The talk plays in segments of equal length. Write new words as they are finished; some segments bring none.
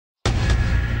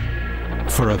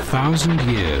For 1,000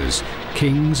 years,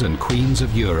 kings and queens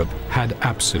of Europe had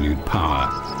absolute power.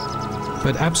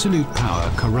 But absolute power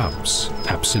corrupts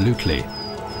absolutely.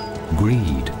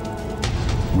 Greed,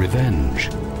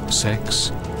 revenge,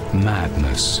 sex,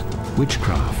 madness,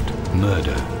 witchcraft,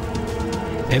 murder.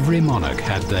 Every monarch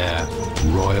had their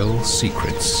royal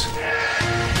secrets.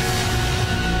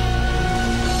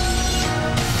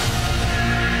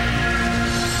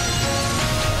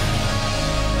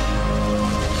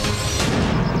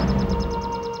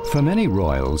 For many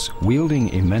royals, wielding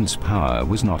immense power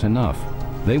was not enough.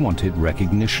 They wanted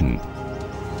recognition.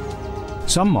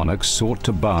 Some monarchs sought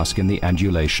to bask in the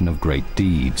adulation of great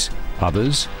deeds.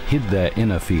 Others hid their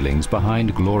inner feelings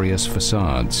behind glorious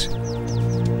facades.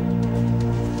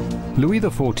 Louis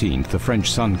XIV, the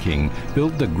French Sun King,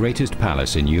 built the greatest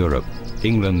palace in Europe.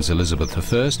 England's Elizabeth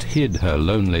I hid her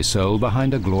lonely soul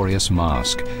behind a glorious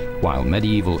mask, while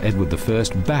medieval Edward I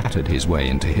battered his way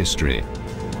into history.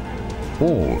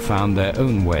 All found their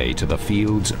own way to the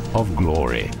fields of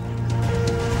glory.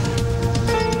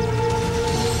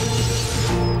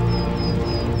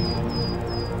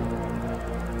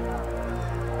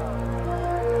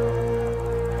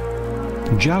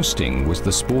 Jousting was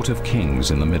the sport of kings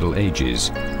in the Middle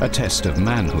Ages, a test of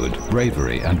manhood,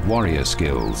 bravery, and warrior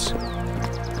skills.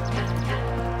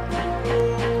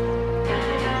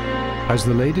 As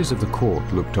the ladies of the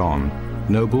court looked on,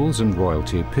 nobles and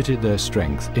royalty pitted their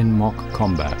strength in mock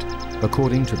combat,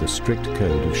 according to the strict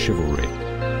code of chivalry.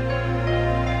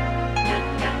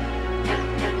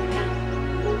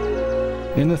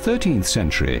 In the 13th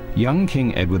century, young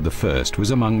King Edward I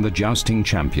was among the jousting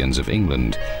champions of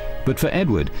England, but for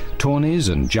Edward, tourneys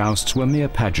and jousts were mere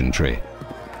pageantry.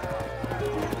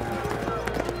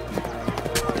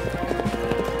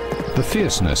 The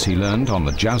fierceness he learned on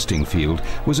the jousting field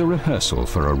was a rehearsal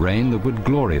for a reign that would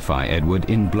glorify Edward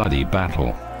in bloody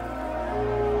battle.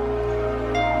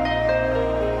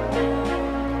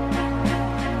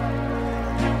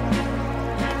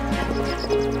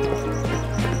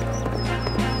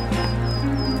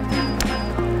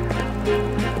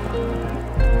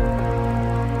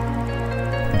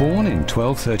 Born in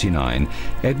 1239,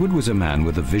 Edward was a man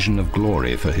with a vision of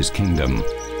glory for his kingdom.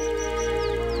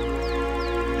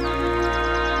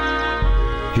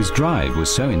 His drive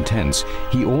was so intense,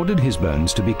 he ordered his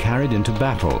bones to be carried into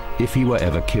battle if he were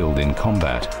ever killed in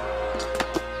combat.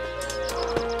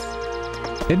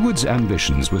 Edward's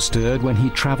ambitions were stirred when he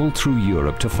traveled through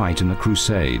Europe to fight in the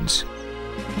Crusades.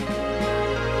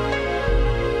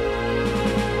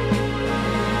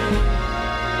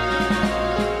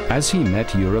 As he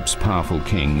met Europe's powerful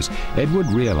kings, Edward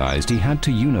realized he had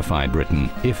to unify Britain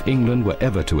if England were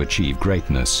ever to achieve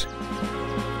greatness.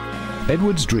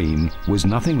 Edward's dream was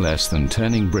nothing less than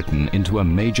turning Britain into a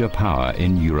major power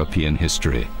in European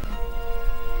history.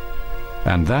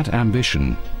 And that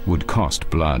ambition would cost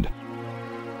blood.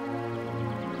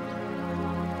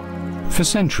 For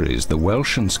centuries, the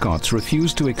Welsh and Scots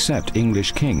refused to accept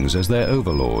English kings as their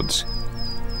overlords.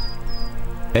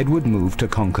 Edward moved to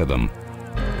conquer them.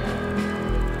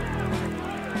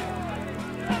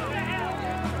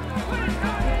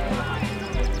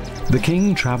 The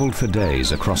king traveled for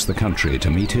days across the country to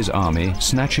meet his army,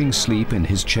 snatching sleep in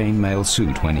his chainmail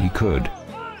suit when he could.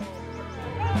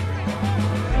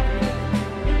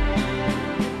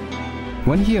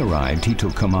 When he arrived, he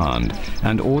took command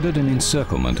and ordered an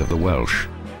encirclement of the Welsh.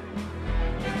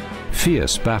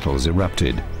 Fierce battles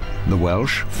erupted. The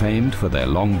Welsh, famed for their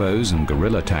longbows and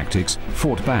guerrilla tactics,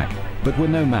 fought back, but were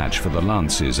no match for the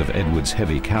lances of Edward's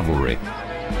heavy cavalry.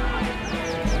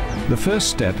 The first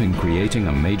step in creating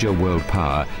a major world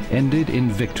power ended in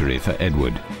victory for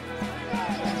Edward.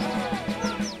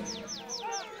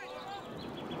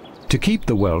 To keep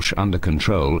the Welsh under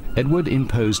control, Edward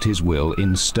imposed his will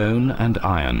in stone and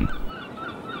iron.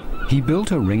 He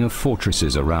built a ring of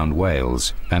fortresses around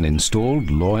Wales and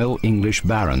installed loyal English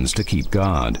barons to keep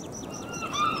guard.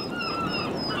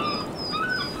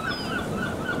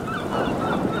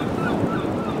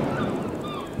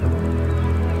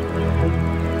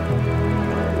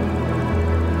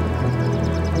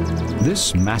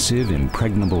 This massive,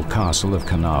 impregnable castle of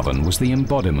Carnarvon was the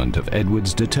embodiment of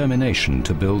Edward's determination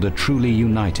to build a truly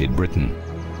united Britain.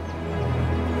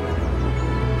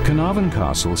 Carnarvon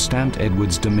Castle stamped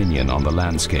Edward's dominion on the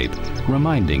landscape,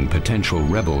 reminding potential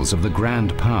rebels of the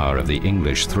grand power of the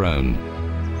English throne.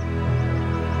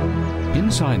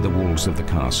 Inside the walls of the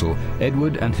castle,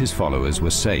 Edward and his followers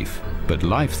were safe, but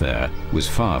life there was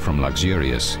far from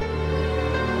luxurious.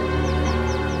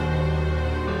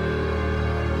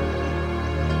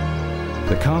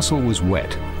 The castle was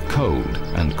wet, cold,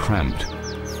 and cramped.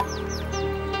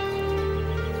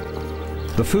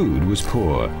 The food was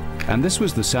poor, and this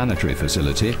was the sanitary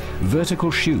facility,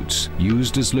 vertical chutes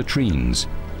used as latrines.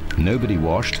 Nobody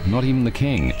washed, not even the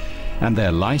king, and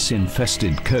their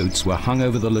lice-infested coats were hung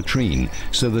over the latrine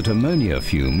so that ammonia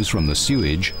fumes from the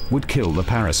sewage would kill the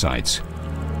parasites.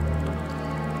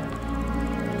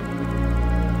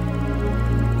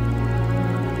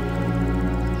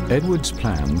 Edward's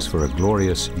plans for a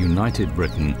glorious, united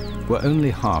Britain were only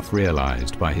half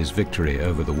realized by his victory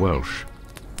over the Welsh.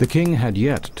 The king had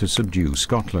yet to subdue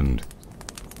Scotland.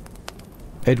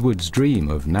 Edward's dream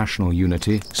of national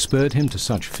unity spurred him to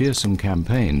such fearsome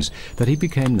campaigns that he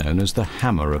became known as the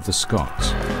Hammer of the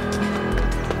Scots.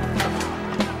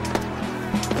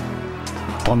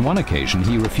 On one occasion,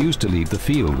 he refused to leave the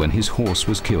field when his horse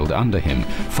was killed under him,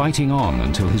 fighting on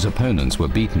until his opponents were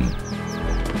beaten.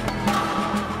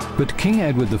 But King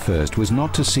Edward I was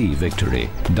not to see victory,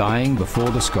 dying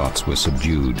before the Scots were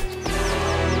subdued.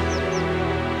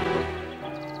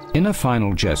 In a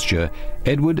final gesture,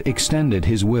 Edward extended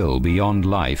his will beyond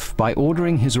life by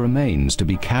ordering his remains to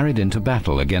be carried into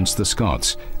battle against the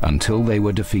Scots until they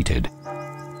were defeated.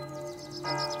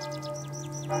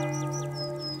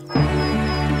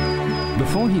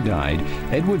 Before he died,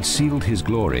 Edward sealed his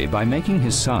glory by making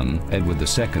his son, Edward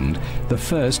II, the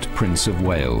first Prince of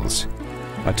Wales,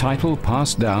 a title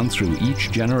passed down through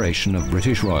each generation of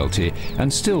British royalty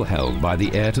and still held by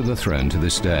the heir to the throne to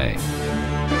this day.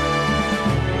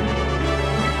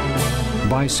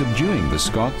 By subduing the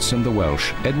Scots and the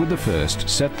Welsh, Edward I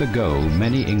set the goal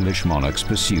many English monarchs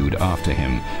pursued after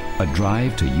him, a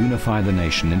drive to unify the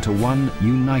nation into one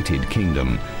united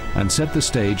kingdom and set the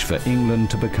stage for England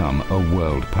to become a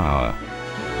world power.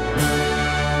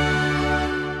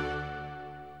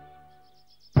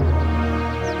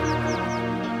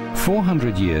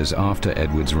 400 years after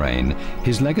Edward's reign,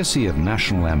 his legacy of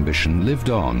national ambition lived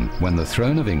on when the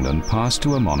throne of England passed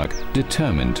to a monarch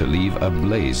determined to leave a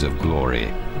blaze of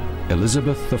glory,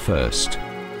 Elizabeth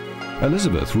I.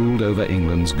 Elizabeth ruled over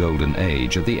England's golden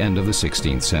age at the end of the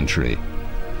 16th century.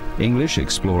 English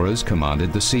explorers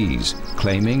commanded the seas,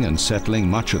 claiming and settling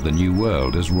much of the New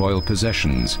World as royal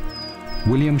possessions.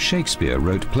 William Shakespeare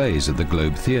wrote plays at the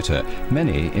Globe Theatre,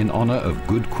 many in honor of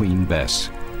good Queen Bess.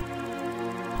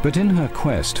 But in her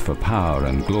quest for power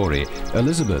and glory,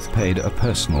 Elizabeth paid a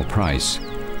personal price.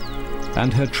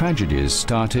 And her tragedies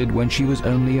started when she was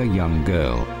only a young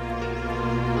girl.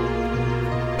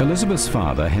 Elizabeth's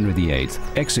father, Henry VIII,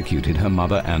 executed her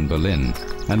mother, Anne Boleyn,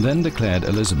 and then declared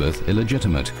Elizabeth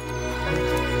illegitimate.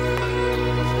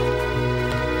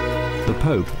 The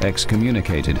Pope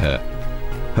excommunicated her.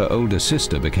 Her older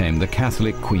sister became the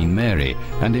Catholic Queen Mary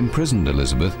and imprisoned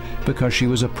Elizabeth because she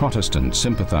was a Protestant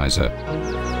sympathizer.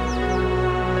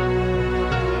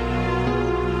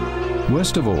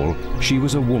 Worst of all, she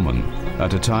was a woman,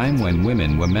 at a time when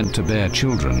women were meant to bear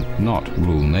children, not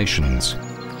rule nations.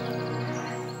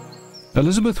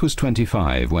 Elizabeth was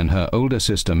 25 when her older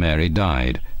sister Mary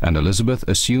died, and Elizabeth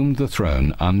assumed the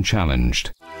throne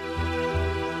unchallenged.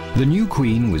 The new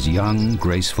queen was young,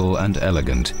 graceful, and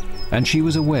elegant, and she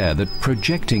was aware that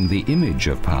projecting the image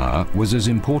of power was as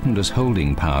important as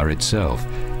holding power itself.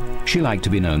 She liked to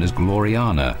be known as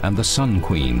Gloriana and the Sun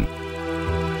Queen.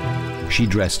 She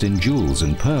dressed in jewels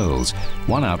and pearls.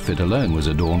 One outfit alone was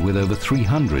adorned with over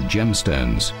 300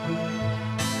 gemstones.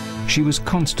 She was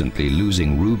constantly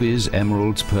losing rubies,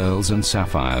 emeralds, pearls, and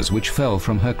sapphires, which fell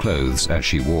from her clothes as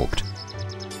she walked.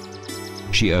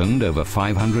 She owned over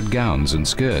 500 gowns and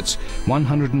skirts,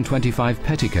 125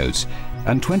 petticoats,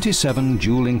 and 27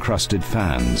 jewel-encrusted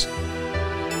fans.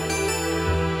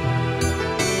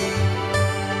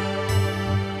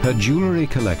 Her jewelry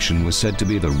collection was said to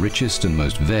be the richest and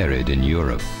most varied in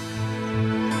Europe.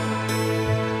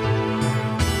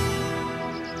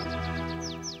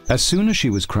 As soon as she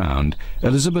was crowned,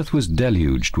 Elizabeth was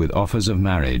deluged with offers of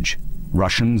marriage.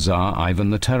 Russian Tsar Ivan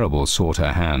the Terrible sought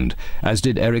her hand, as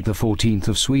did Eric XIV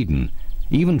of Sweden.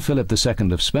 Even Philip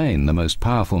II of Spain, the most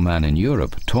powerful man in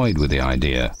Europe, toyed with the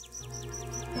idea.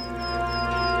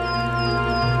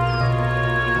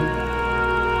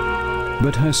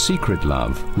 But her secret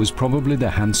love was probably the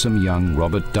handsome young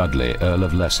Robert Dudley, Earl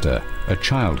of Leicester, a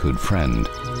childhood friend.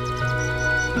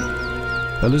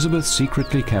 Elizabeth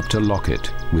secretly kept a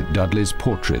locket with Dudley's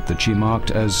portrait that she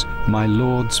marked as "My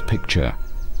Lord's picture,"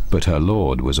 but her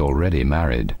lord was already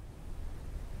married.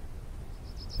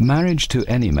 Marriage to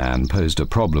any man posed a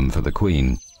problem for the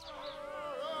Queen.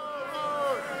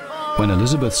 When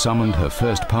Elizabeth summoned her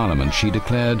first Parliament, she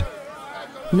declared,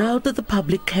 "Now that the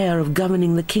public care of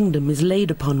governing the kingdom is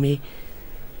laid upon me,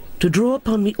 to draw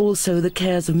upon me also the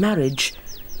cares of marriage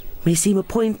may seem a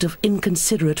point of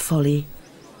inconsiderate folly.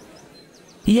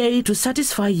 Yea, to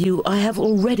satisfy you, I have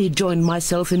already joined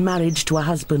myself in marriage to a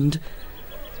husband,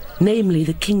 namely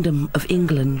the Kingdom of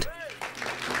England.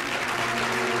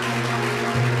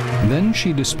 Then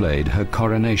she displayed her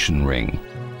coronation ring.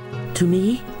 To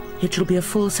me, it shall be a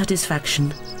full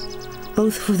satisfaction,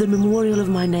 both for the memorial of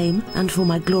my name and for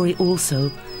my glory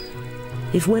also,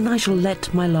 if when I shall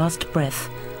let my last breath,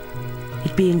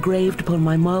 it be engraved upon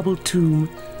my marble tomb,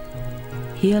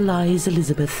 here lies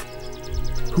Elizabeth,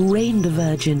 who reigned a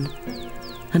virgin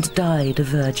and died a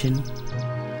virgin.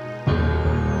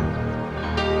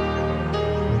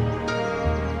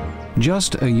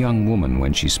 Just a young woman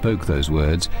when she spoke those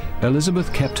words,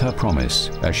 Elizabeth kept her promise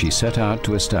as she set out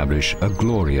to establish a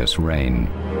glorious reign.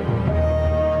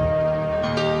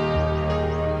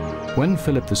 When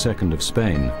Philip II of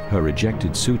Spain, her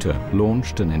rejected suitor,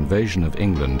 launched an invasion of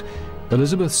England,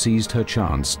 Elizabeth seized her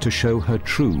chance to show her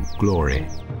true glory.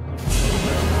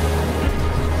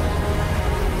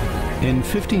 In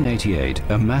 1588,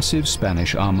 a massive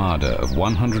Spanish armada of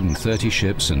 130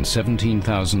 ships and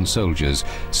 17,000 soldiers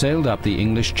sailed up the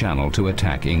English Channel to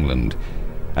attack England.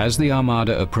 As the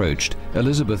armada approached,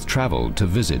 Elizabeth travelled to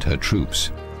visit her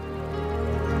troops.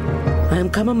 I am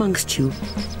come amongst you,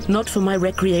 not for my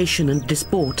recreation and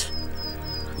disport,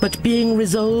 but being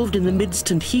resolved in the midst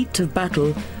and heat of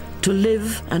battle to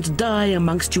live and die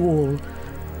amongst you all,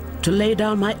 to lay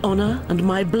down my honour and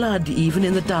my blood even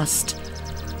in the dust,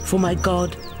 for my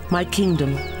God, my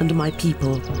kingdom, and my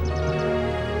people.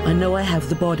 I know I have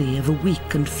the body of a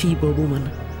weak and feeble woman,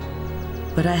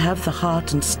 but I have the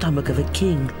heart and stomach of a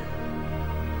king,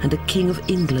 and a king of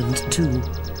England too.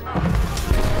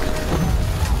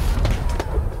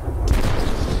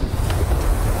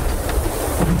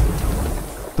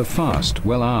 The fast,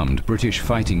 well-armed British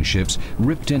fighting ships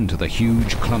ripped into the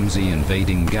huge, clumsy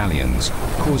invading galleons,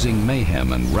 causing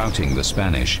mayhem and routing the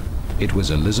Spanish. It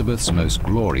was Elizabeth's most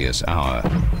glorious hour.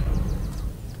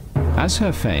 As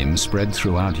her fame spread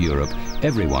throughout Europe,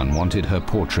 everyone wanted her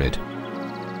portrait.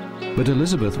 But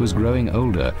Elizabeth was growing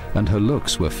older and her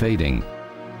looks were fading.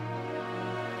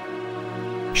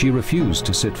 She refused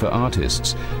to sit for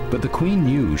artists, but the Queen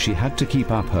knew she had to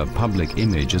keep up her public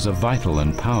image as a vital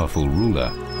and powerful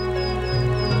ruler.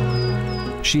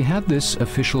 She had this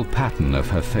official pattern of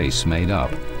her face made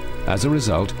up. As a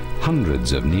result,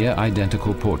 hundreds of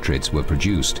near-identical portraits were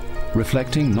produced,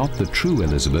 reflecting not the true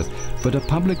Elizabeth, but a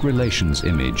public relations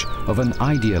image of an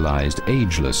idealized,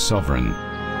 ageless sovereign.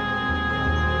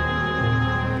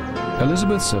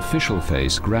 Elizabeth's official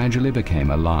face gradually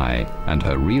became a lie, and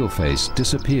her real face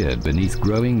disappeared beneath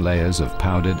growing layers of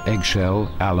powdered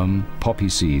eggshell, alum, poppy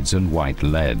seeds, and white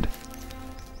lead.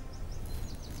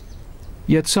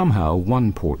 Yet somehow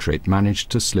one portrait managed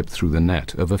to slip through the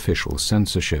net of official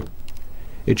censorship.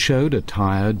 It showed a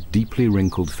tired, deeply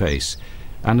wrinkled face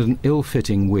and an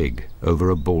ill-fitting wig over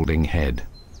a balding head.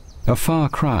 A far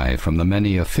cry from the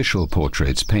many official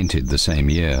portraits painted the same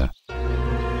year.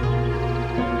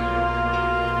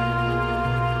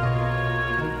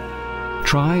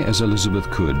 Try as Elizabeth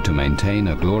could to maintain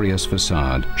a glorious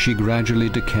facade, she gradually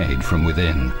decayed from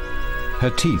within.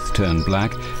 Her teeth turned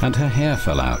black and her hair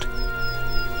fell out.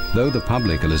 Though the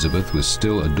public Elizabeth was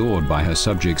still adored by her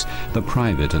subjects, the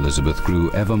private Elizabeth grew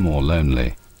ever more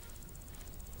lonely.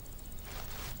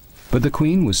 But the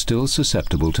Queen was still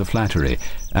susceptible to flattery,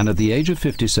 and at the age of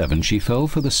 57 she fell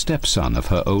for the stepson of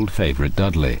her old favourite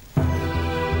Dudley.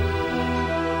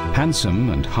 Handsome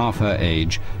and half her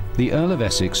age, the Earl of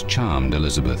Essex charmed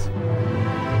Elizabeth.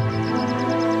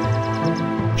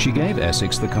 She gave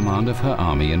Essex the command of her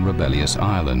army in rebellious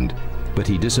Ireland, but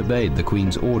he disobeyed the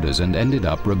Queen's orders and ended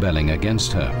up rebelling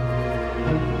against her.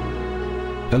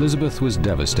 Elizabeth was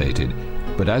devastated,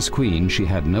 but as Queen she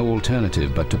had no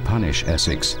alternative but to punish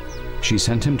Essex. She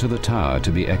sent him to the Tower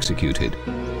to be executed.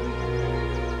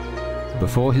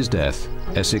 Before his death,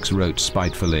 Essex wrote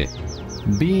spitefully,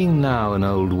 "Being now an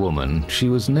old woman, she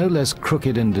was no less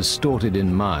crooked and distorted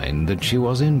in mind than she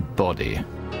was in body."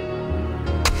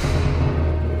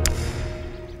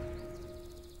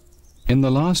 In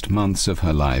the last months of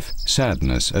her life,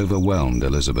 sadness overwhelmed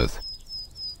Elizabeth.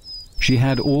 She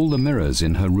had all the mirrors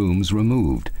in her rooms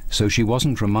removed, so she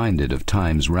wasn't reminded of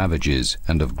time's ravages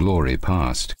and of glory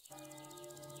past.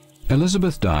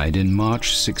 Elizabeth died in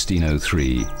March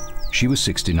 1603. She was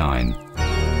 69.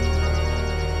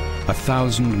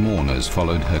 1,000 mourners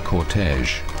followed her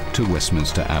cortege to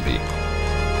Westminster Abbey.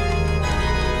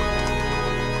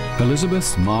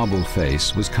 Elizabeth's marble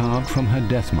face was carved from her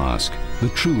death mask, the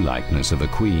true likeness of a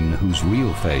queen whose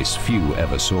real face few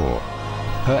ever saw.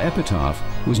 Her epitaph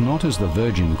was not as the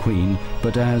Virgin Queen,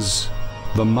 but as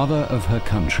the mother of her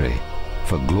country,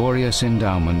 for glorious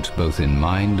endowment both in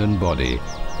mind and body,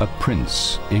 a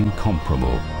prince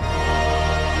incomparable.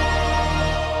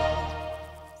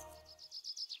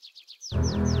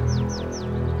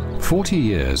 "40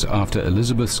 years after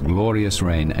Elizabeth's glorious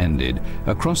reign ended,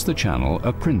 across the Channel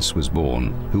a prince was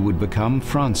born who would become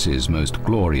France's most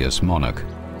glorious monarch.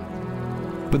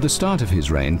 But the start of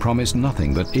his reign promised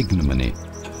nothing but ignominy.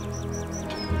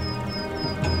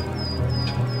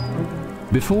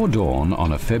 Before dawn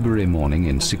on a February morning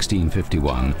in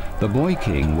 1651, the boy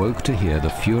king woke to hear the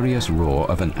furious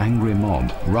roar of an angry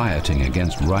mob rioting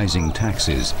against rising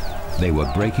taxes. They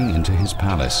were breaking into his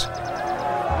palace.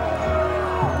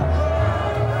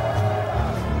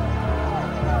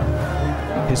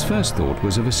 His first thought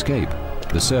was of escape.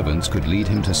 The servants could lead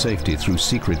him to safety through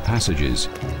secret passages.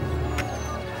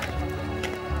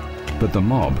 But the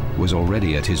mob was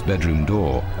already at his bedroom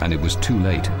door, and it was too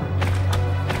late.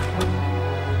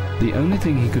 The only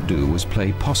thing he could do was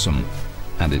play possum,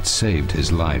 and it saved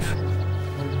his life.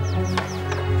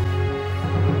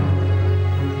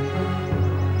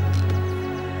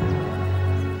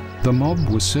 The mob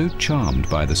was so charmed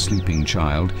by the sleeping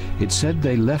child, it said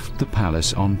they left the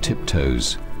palace on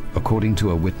tiptoes, according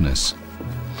to a witness.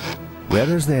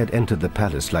 Whereas they had entered the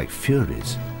palace like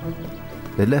furies,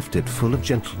 they left it full of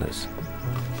gentleness,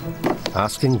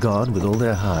 asking God with all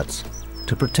their hearts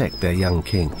to protect their young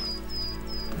king,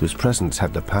 whose presence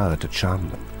had the power to charm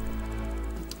them.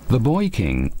 The boy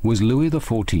king was Louis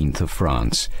XIV of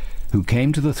France, who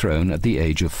came to the throne at the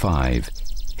age of 5.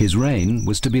 His reign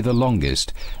was to be the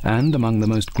longest and among the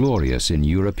most glorious in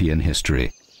European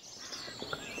history.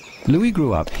 Louis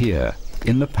grew up here,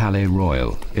 in the Palais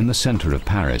Royal, in the center of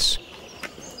Paris.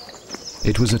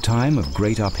 It was a time of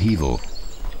great upheaval.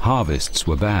 Harvests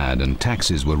were bad and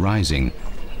taxes were rising.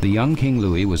 The young King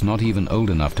Louis was not even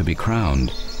old enough to be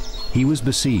crowned. He was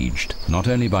besieged, not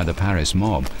only by the Paris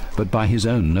mob, but by his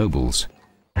own nobles.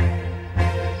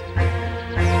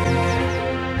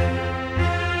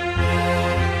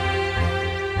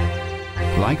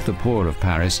 Like the poor of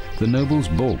Paris, the nobles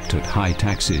balked at high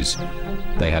taxes.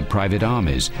 They had private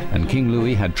armies, and King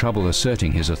Louis had trouble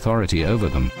asserting his authority over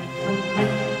them.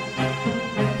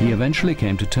 He eventually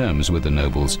came to terms with the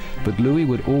nobles, but Louis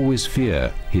would always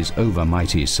fear his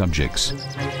overmighty subjects.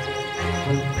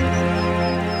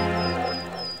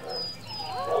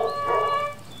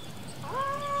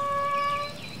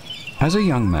 As a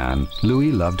young man,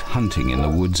 Louis loved hunting in the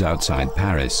woods outside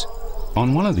Paris.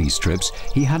 On one of these trips,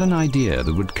 he had an idea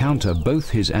that would counter both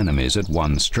his enemies at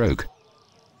one stroke.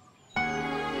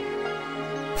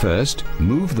 First,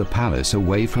 move the palace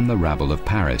away from the rabble of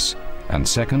Paris, and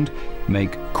second,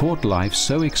 make court life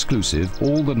so exclusive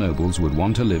all the nobles would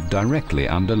want to live directly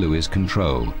under Louis's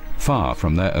control, far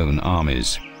from their own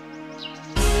armies.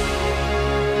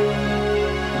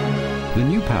 The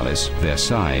new palace,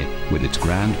 Versailles, with its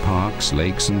grand parks,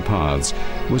 lakes and paths,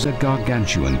 was a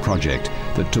gargantuan project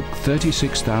that took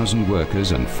 36,000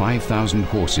 workers and 5,000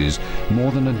 horses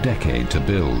more than a decade to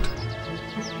build.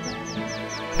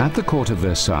 At the court of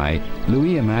Versailles,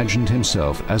 Louis imagined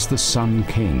himself as the Sun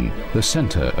King, the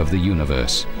center of the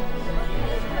universe.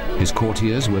 His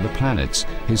courtiers were the planets,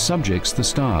 his subjects the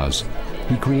stars.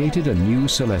 He created a new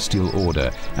celestial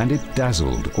order, and it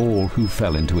dazzled all who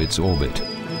fell into its orbit.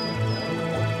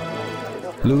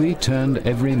 Louis turned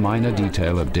every minor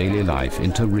detail of daily life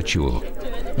into ritual.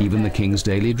 Even the king's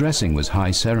daily dressing was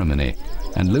high ceremony,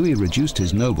 and Louis reduced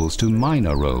his nobles to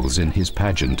minor roles in his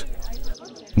pageant.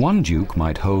 One duke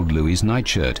might hold Louis's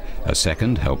nightshirt, a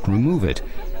second helped remove it.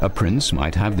 A prince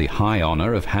might have the high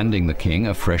honor of handing the king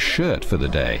a fresh shirt for the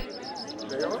day.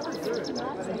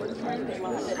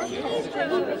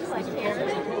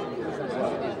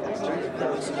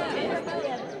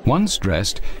 Once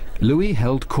dressed, Louis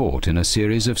held court in a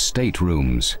series of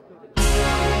staterooms.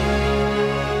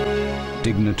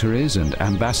 Dignitaries and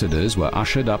ambassadors were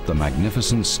ushered up the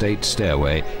magnificent state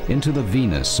stairway into the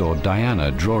Venus or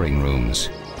Diana drawing rooms,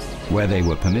 where they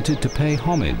were permitted to pay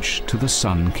homage to the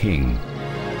Sun King.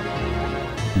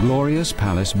 Glorious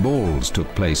palace balls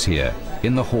took place here,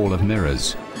 in the Hall of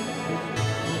Mirrors.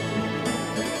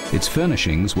 Its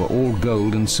furnishings were all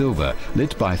gold and silver,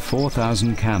 lit by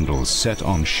 4,000 candles set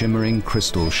on shimmering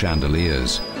crystal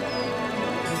chandeliers.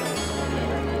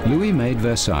 Louis made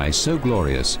Versailles so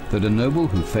glorious that a noble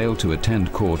who failed to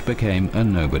attend court became a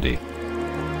nobody.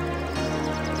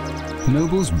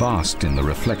 Nobles basked in the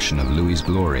reflection of Louis's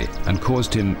glory and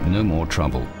caused him no more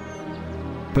trouble.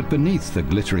 But beneath the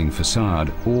glittering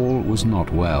facade, all was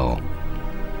not well.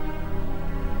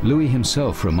 Louis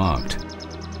himself remarked,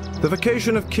 "The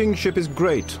vacation of kingship is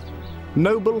great,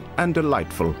 noble and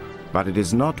delightful, but it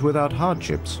is not without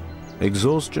hardships,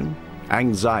 exhaustion,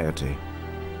 anxiety.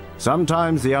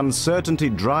 Sometimes the uncertainty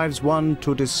drives one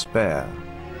to despair.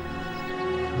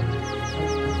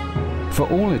 For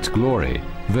all its glory,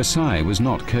 Versailles was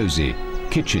not cozy.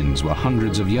 Kitchens were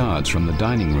hundreds of yards from the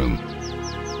dining room.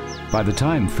 By the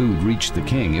time food reached the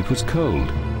king, it was cold.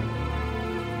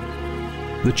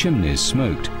 The chimneys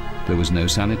smoked. There was no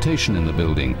sanitation in the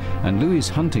building, and Louis's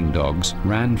hunting dogs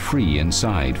ran free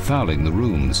inside, fouling the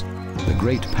rooms. The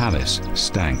great palace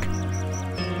stank.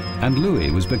 And Louis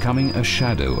was becoming a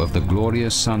shadow of the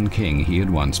glorious Sun King he had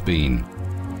once been.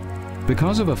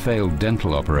 Because of a failed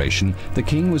dental operation, the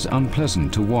king was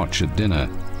unpleasant to watch at dinner.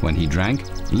 When he drank,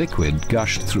 liquid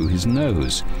gushed through his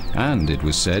nose, and, it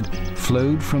was said,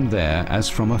 flowed from there as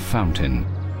from a fountain.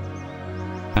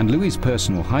 And Louis's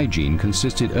personal hygiene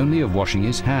consisted only of washing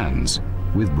his hands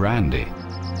with brandy.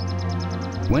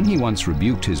 When he once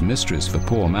rebuked his mistress for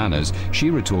poor manners, she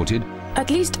retorted, "At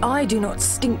least I do not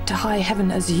stink to high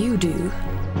heaven as you do."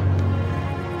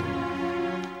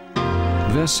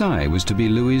 Versailles was to be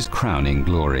Louis's crowning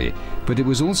glory, but it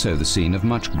was also the scene of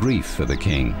much grief for the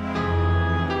king.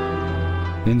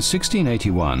 In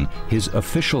 1681, his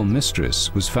official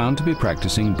mistress was found to be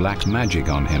practicing black magic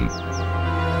on him.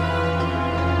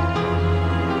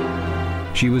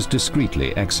 She was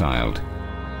discreetly exiled.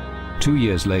 2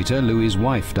 years later, Louis's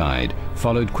wife died,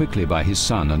 followed quickly by his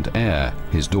son and heir,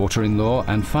 his daughter-in-law,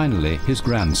 and finally his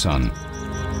grandson.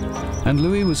 And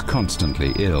Louis was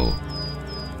constantly ill.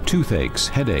 Toothaches,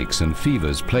 headaches, and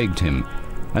fevers plagued him.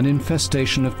 An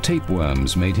infestation of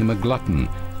tapeworms made him a glutton.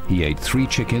 He ate 3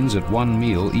 chickens at one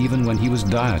meal even when he was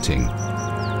dieting.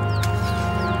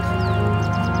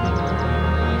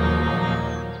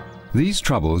 These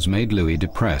troubles made Louis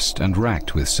depressed and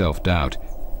racked with self-doubt.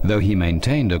 Though he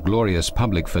maintained a glorious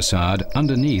public facade,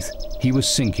 underneath he was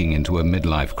sinking into a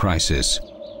midlife crisis.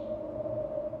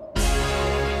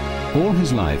 All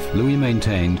his life, Louis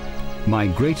maintained, "My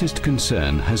greatest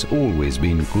concern has always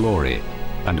been glory,"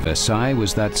 and Versailles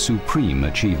was that supreme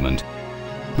achievement.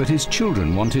 But his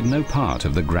children wanted no part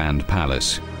of the grand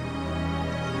palace.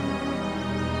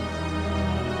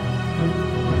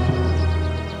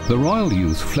 The royal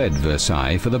youth fled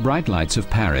Versailles for the bright lights of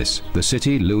Paris, the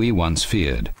city Louis once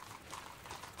feared.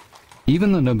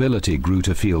 Even the nobility grew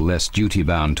to feel less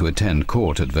duty-bound to attend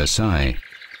court at Versailles.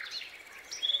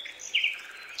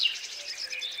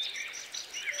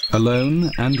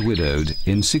 Alone and widowed,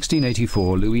 in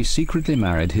 1684 Louis secretly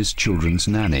married his children's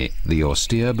nanny, the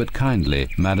austere but kindly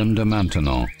Madame de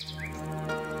Maintenon.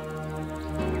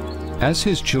 As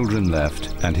his children left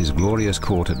and his glorious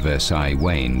court at Versailles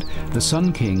waned, the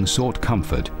Sun King sought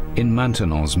comfort in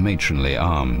Maintenon's matronly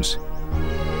arms.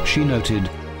 She noted,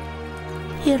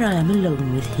 "Here I am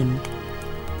alone with him.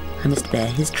 I must bear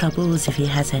his troubles if he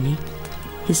has any,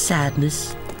 his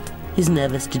sadness, his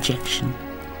nervous dejection.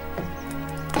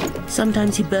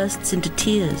 Sometimes he bursts into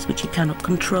tears which he cannot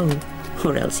control,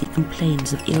 or else he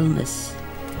complains of illness."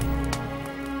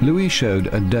 Louis showed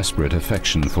a desperate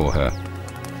affection for her.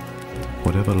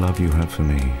 "Whatever love you have for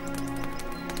me,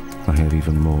 I have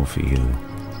even more for you,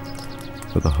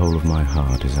 but the whole of my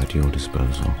heart is at your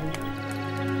disposal."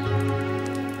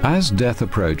 As death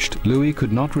approached, Louis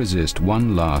could not resist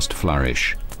one last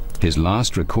flourish. His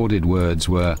last recorded words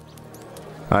were,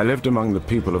 I lived among the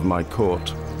people of my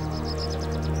court.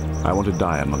 I want to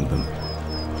die among them.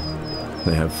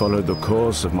 They have followed the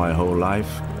course of my whole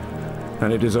life,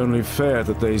 and it is only fair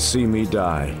that they see me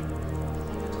die.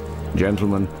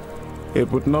 Gentlemen,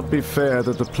 it would not be fair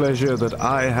that the pleasure that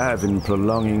I have in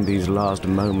prolonging these last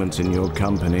moments in your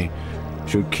company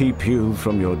should keep you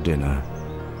from your dinner.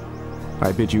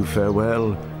 I bid you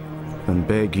farewell and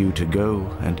beg you to go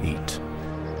and eat.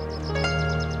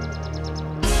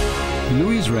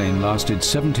 Louis's reign lasted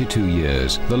 72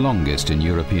 years, the longest in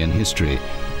European history,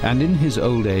 and in his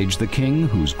old age the king,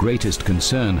 whose greatest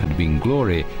concern had been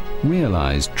glory,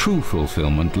 realized true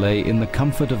fulfillment lay in the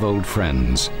comfort of old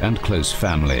friends and close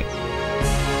family.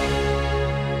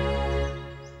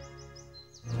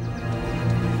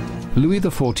 Louis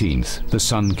XIV, the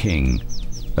Sun King,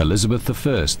 Elizabeth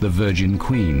I, the Virgin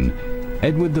Queen,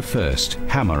 Edward I,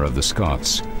 Hammer of the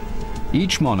Scots.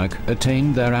 Each monarch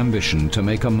attained their ambition to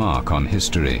make a mark on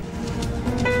history.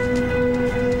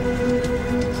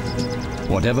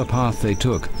 Whatever path they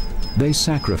took, they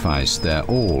sacrificed their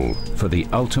all for the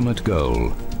ultimate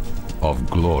goal of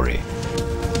glory.